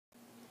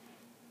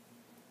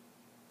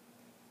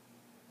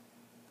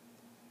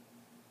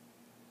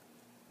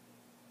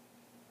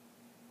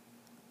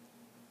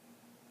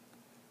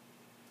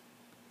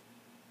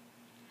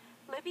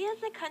Libya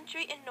is a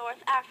country in North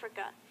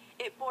Africa.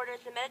 It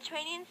borders the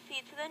Mediterranean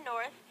Sea to the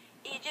north,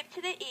 Egypt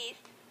to the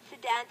east,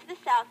 Sudan to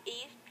the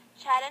southeast,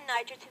 Chad and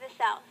Niger to the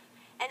south,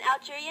 and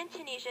Algeria and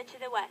Tunisia to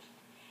the west.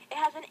 It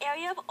has an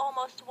area of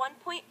almost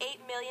 1.8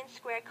 million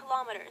square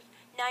kilometers,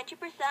 90%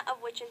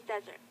 of which is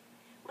desert.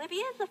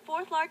 Libya is the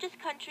fourth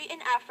largest country in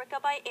Africa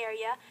by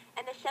area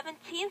and the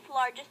 17th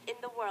largest in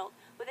the world,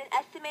 with an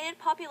estimated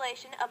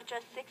population of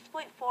just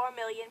 6.4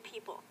 million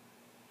people.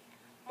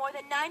 More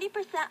than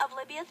 90% of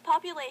Libya's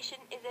population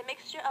is a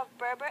mixture of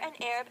Berber and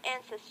Arab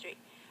ancestry.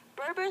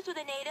 Berbers were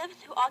the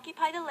natives who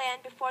occupied the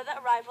land before the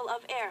arrival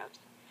of Arabs.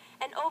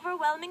 An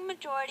overwhelming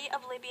majority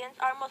of Libyans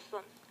are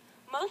Muslims.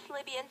 Most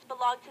Libyans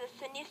belong to the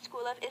Sunni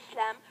school of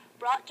Islam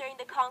brought during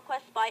the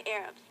conquest by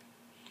Arabs.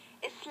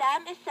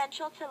 Islam is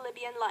central to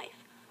Libyan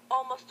life.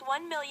 Almost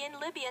 1 million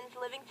Libyans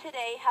living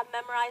today have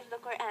memorized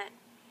the Quran.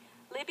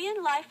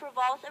 Libyan life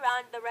revolves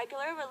around the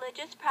regular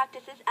religious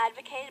practices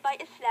advocated by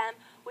Islam,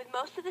 with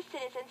most of the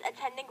citizens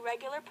attending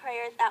regular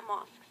prayers at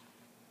mosques.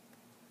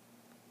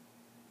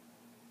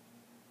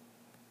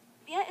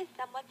 Libya is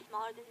somewhat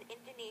smaller than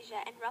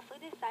Indonesia and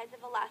roughly the size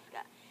of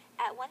Alaska.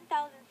 At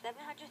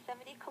 1,770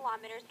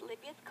 kilometers,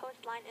 Libya's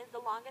coastline is the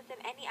longest of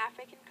any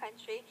African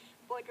country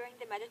bordering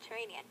the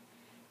Mediterranean.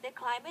 The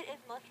climate is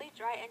mostly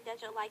dry and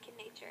desert-like in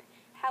nature.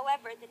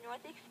 However, the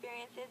north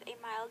experiences a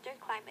milder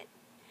climate.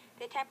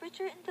 The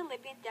temperature in the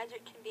Libyan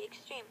desert can be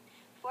extreme.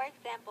 For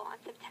example,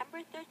 on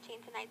September 13,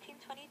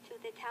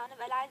 1922, the town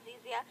of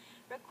Al-Azizia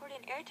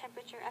recorded an air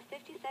temperature of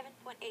 57.8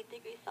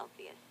 degrees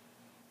Celsius.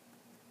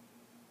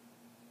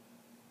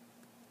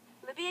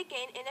 Libya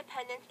gained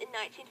independence in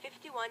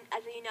 1951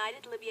 as a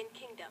united Libyan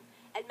kingdom,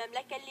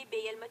 Al-Mamlaka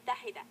Libya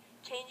Al-Muttahida,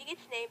 changing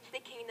its name to the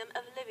Kingdom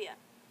of Libya,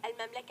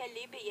 Al-Mamlaka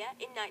Libya,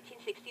 in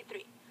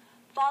 1963.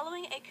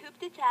 Following a coup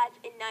d'etat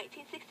in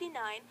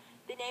 1969,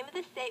 the name of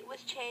the state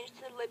was changed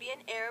to the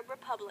Libyan Arab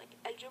Republic,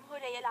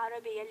 Al-Jumhuriyya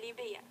Al-Arabiyya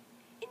Libya.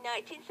 In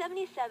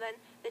 1977,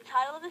 the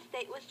title of the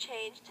state was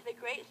changed to the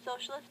Great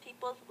Socialist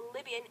People's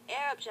Libyan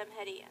Arab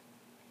Jamhuriyya.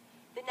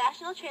 The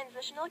National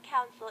Transitional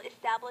Council,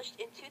 established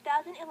in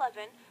 2011,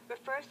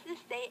 refers to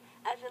the state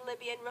as the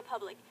Libyan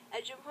Republic,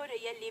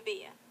 Al-Jumhuriyya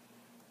Libya.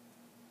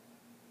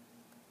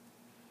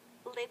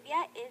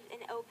 Libya is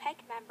an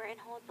OPEC member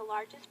and holds the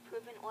largest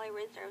proven oil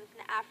reserves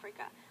in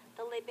Africa.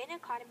 The Libyan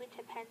economy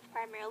depends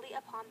primarily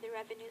upon the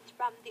revenues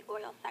from the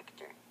oil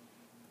sector.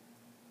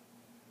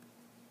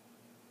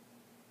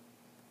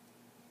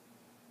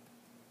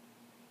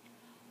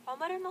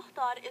 Omar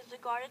al-Mukhtar is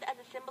regarded as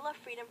a symbol of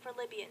freedom for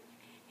Libyans.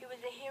 He was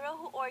a hero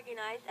who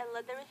organized and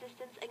led the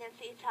resistance against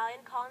the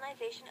Italian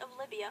colonization of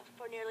Libya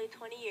for nearly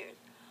 20 years.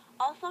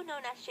 Also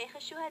known as Sheikh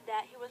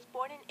al-Shuhada, he was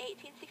born in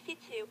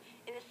 1862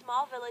 in the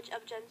small village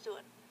of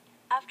Janzoun.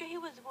 After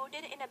he was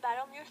wounded in a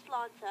battle near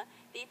Slanta,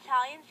 the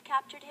Italians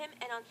captured him,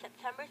 and on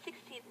September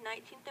 16,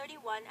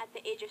 1931, at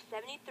the age of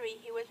 73,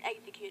 he was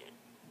executed.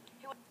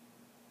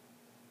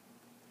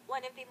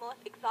 One of the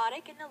most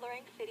exotic and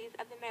alluring cities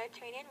of the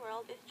Mediterranean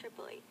world is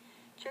Tripoli.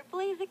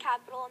 Tripoli is the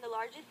capital and the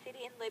largest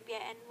city in Libya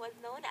and was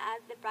known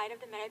as the Bride of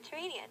the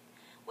Mediterranean.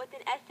 With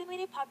an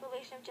estimated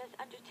population of just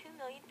under 2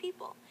 million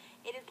people,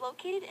 it is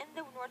located in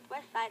the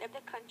northwest side of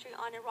the country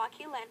on a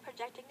rocky land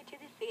projecting into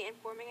the sea and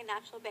forming a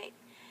natural bay.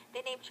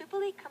 The name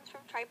Tripoli comes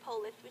from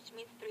Tripolis, which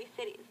means three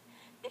cities.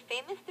 The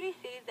famous three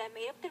cities that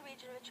made up the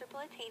region of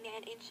Tripolitania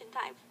in ancient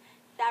times: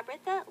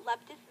 Sabratha,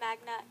 Leptis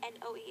Magna, and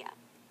Oea.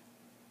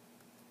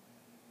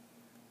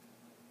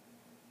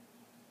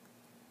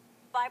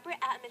 The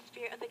vibrant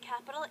atmosphere of the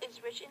capital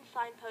is rich in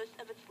signposts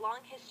of its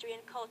long history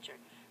and culture,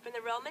 from the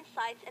Roman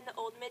sites and the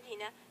old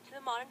Medina to the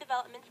modern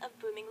developments of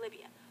booming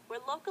Libya, where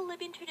local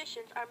Libyan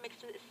traditions are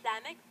mixed with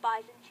Islamic,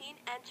 Byzantine,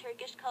 and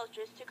Turkish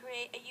cultures to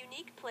create a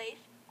unique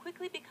place,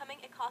 quickly becoming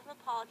a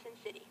cosmopolitan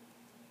city.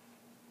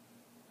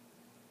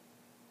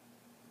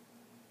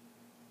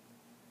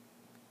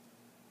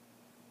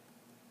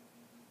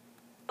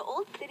 The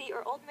Old City,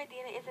 or Old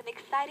Medina, is an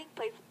exciting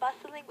place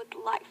bustling with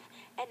life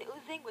and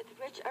oozing with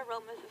rich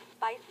aromas of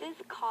spices,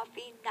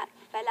 coffee, nuts,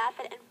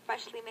 falafel, and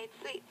freshly made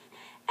sweets,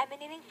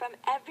 emanating from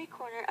every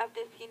corner of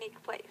this unique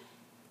place.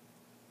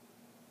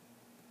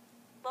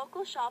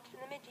 Local shops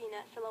in the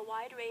Medina sell a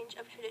wide range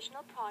of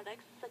traditional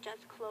products such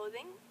as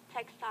clothing,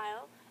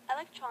 textile,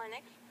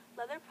 electronics,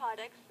 leather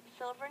products,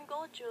 silver and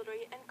gold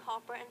jewelry, and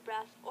copper and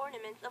brass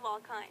ornaments of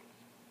all kinds.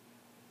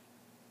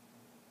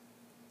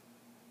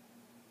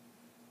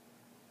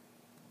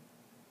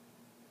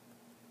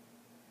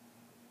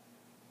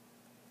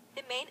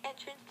 The main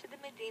entrance to the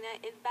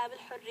Medina is Bab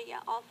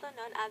al-Hurriya, also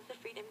known as the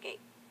Freedom Gate.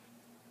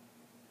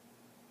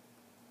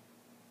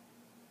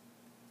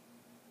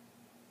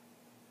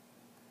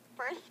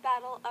 First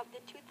battle of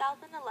the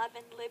 2011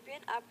 Libyan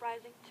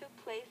uprising took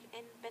place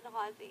in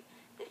Benghazi,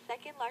 the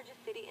second largest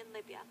city in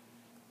Libya.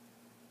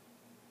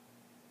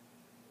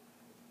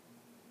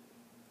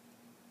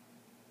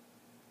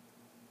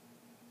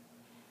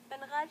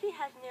 Benghazi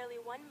has nearly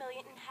 1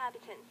 million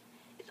inhabitants,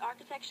 is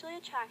architecturally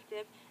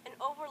attractive, and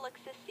overlooks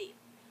the sea.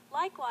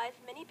 Likewise,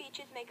 many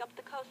beaches make up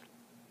the coast.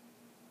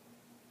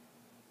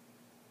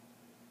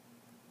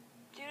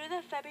 Due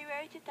to the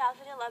February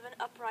 2011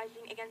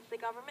 uprising against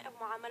the government of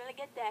Muammar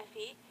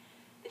al-Gaddafi,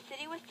 the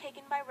city was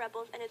taken by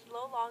rebels and is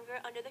no longer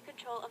under the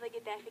control of the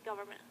Gaddafi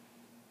government.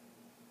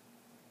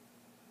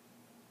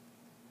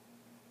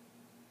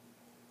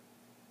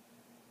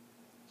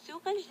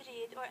 Souk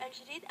al-Jadid, or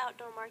al-Jadid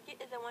Outdoor Market,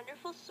 is a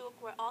wonderful souk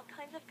where all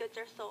kinds of goods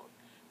are sold.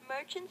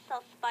 Merchants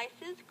sell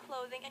spices,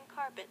 clothing, and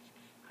carpets.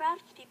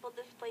 Craftspeople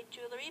display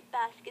jewelry,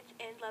 baskets,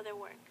 and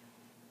leatherwork.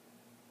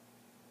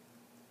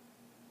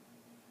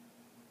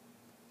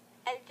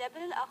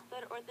 Al-Jabal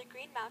al-Akhdar, or the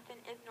Green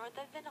Mountain, is north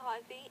of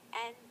Benghazi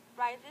and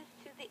rises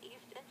to the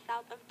east and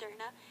south of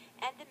Derna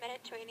and the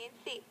Mediterranean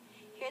Sea.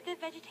 Here the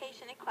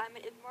vegetation and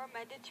climate is more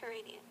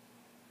Mediterranean.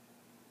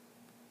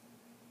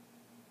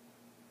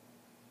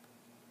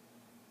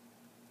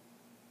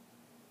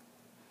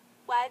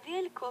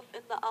 Wadi al-Kuf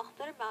in the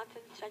Akhdar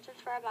Mountains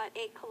stretches for about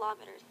 8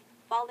 kilometers,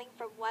 falling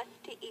from west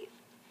to east.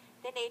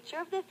 The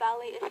nature of the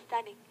valley is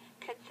stunning,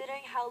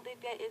 considering how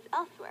Libya is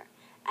elsewhere.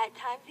 At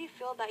times you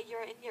feel that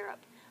you're in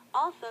Europe.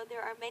 Also,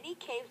 there are many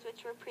caves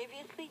which were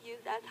previously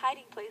used as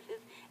hiding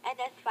places and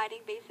as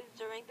fighting bases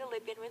during the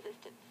Libyan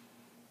resistance.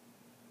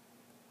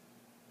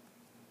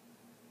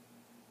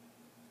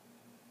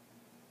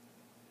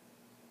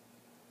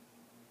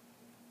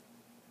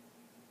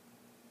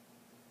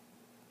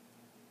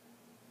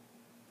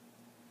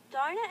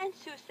 Darna and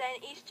Susa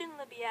in eastern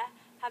Libya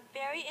have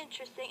very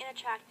interesting and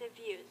attractive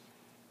views.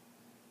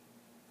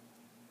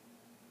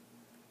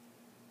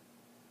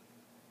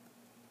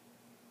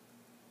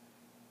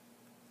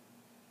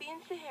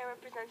 Libyan Sahara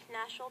presents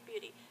natural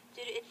beauty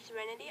due to its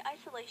serenity,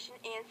 isolation,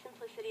 and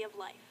simplicity of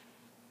life.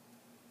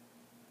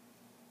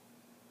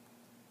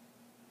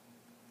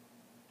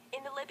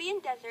 In the Libyan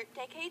desert,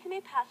 decades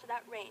may pass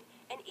without rain,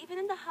 and even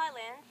in the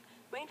highlands,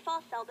 rainfall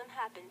seldom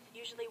happens,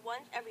 usually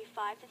once every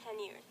 5 to 10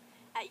 years.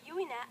 At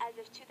Uina, as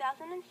of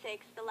 2006,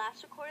 the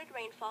last recorded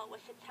rainfall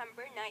was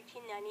September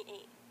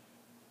 1998.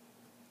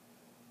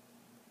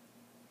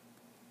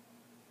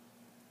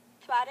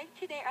 Tuareg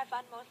today are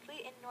found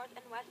mostly in North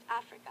and West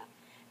Africa.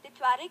 The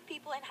Tuareg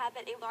people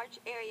inhabit a large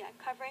area,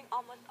 covering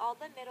almost all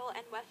the Middle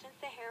and Western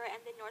Sahara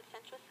and the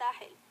North-Central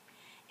Sahel.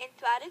 In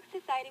Tuareg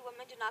society,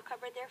 women do not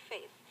cover their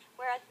face,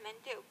 whereas men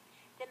do.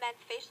 The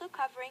men's facial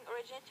covering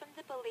originates from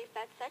the belief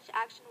that such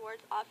action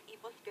wards off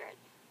evil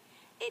spirits.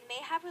 It may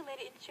have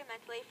related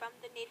instrumentally from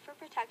the need for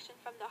protection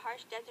from the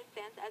harsh desert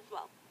sands as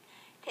well.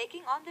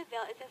 Taking on the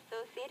veil is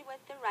associated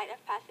with the rite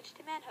of passage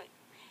to manhood.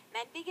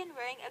 Men begin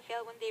wearing a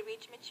veil when they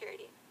reach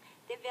maturity.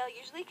 The veil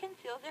usually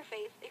conceals their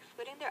face,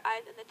 excluding their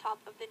eyes and the top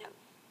of the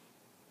nose.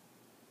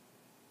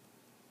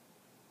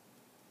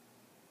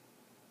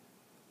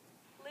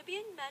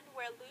 Libyan men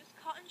wear loose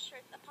cotton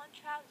shirts upon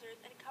trousers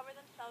and cover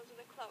themselves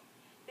with a cloak.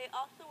 They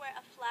also wear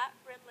a flat,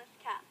 brimless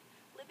cap.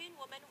 Libyan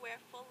women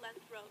wear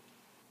full-length robes.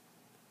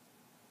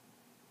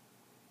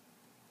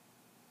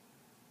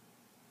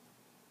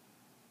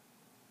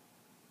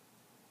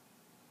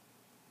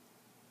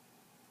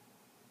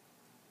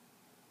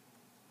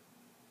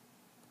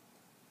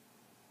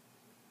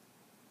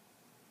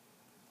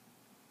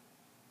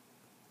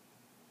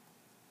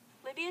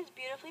 Libya's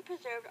beautifully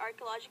preserved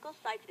archaeological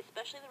sites,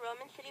 especially the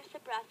Roman city of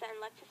Sabratha and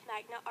Leptis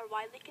Magna, are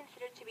widely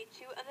considered to be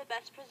two of the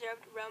best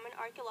preserved Roman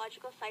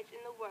archaeological sites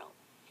in the world.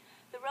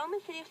 The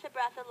Roman city of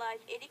Sabratha lies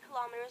 80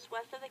 kilometers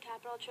west of the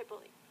capital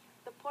Tripoli.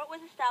 The port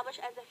was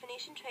established as a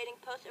Phoenician trading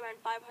post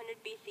around 500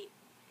 BC.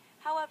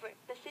 However,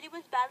 the city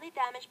was badly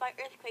damaged by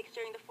earthquakes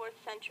during the 4th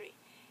century.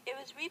 It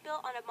was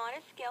rebuilt on a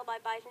modest scale by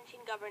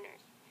Byzantine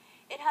governors.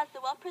 It has the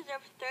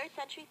well-preserved 3rd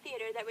century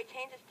theater that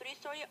retains its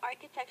 3-story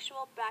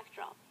architectural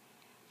backdrop.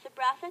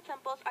 Sabratha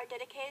temples are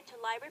dedicated to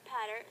Liber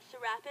Pater,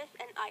 Serapis,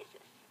 and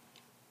Isis.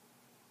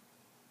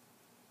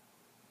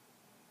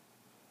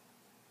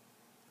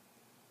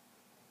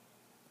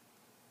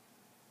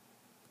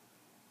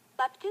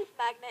 Leptis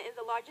Magna is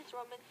the largest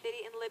Roman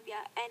city in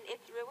Libya, and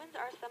its ruins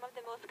are some of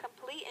the most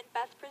complete and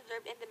best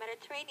preserved in the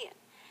Mediterranean.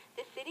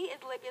 The city is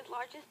Libya's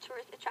largest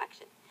tourist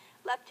attraction.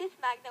 Leptis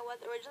Magna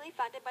was originally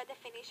founded by the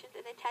Phoenicians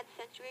in the 10th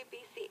century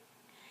BC.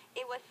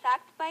 It was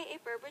sacked by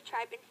a Berber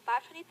tribe in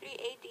 523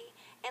 AD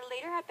and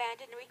later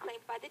abandoned and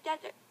reclaimed by the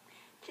desert.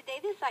 Today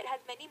the site has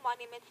many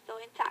monuments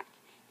still intact.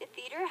 The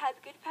theater has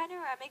good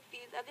panoramic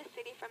views of the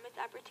city from its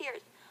upper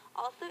tiers.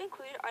 Also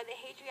included are the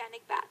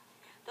Hadrianic baths.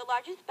 The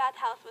largest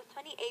bathhouse was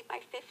 28 by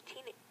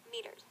 15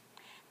 meters.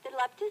 The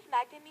Leptis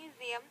Magna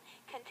Museum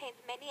contains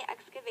many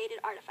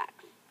excavated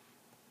artifacts.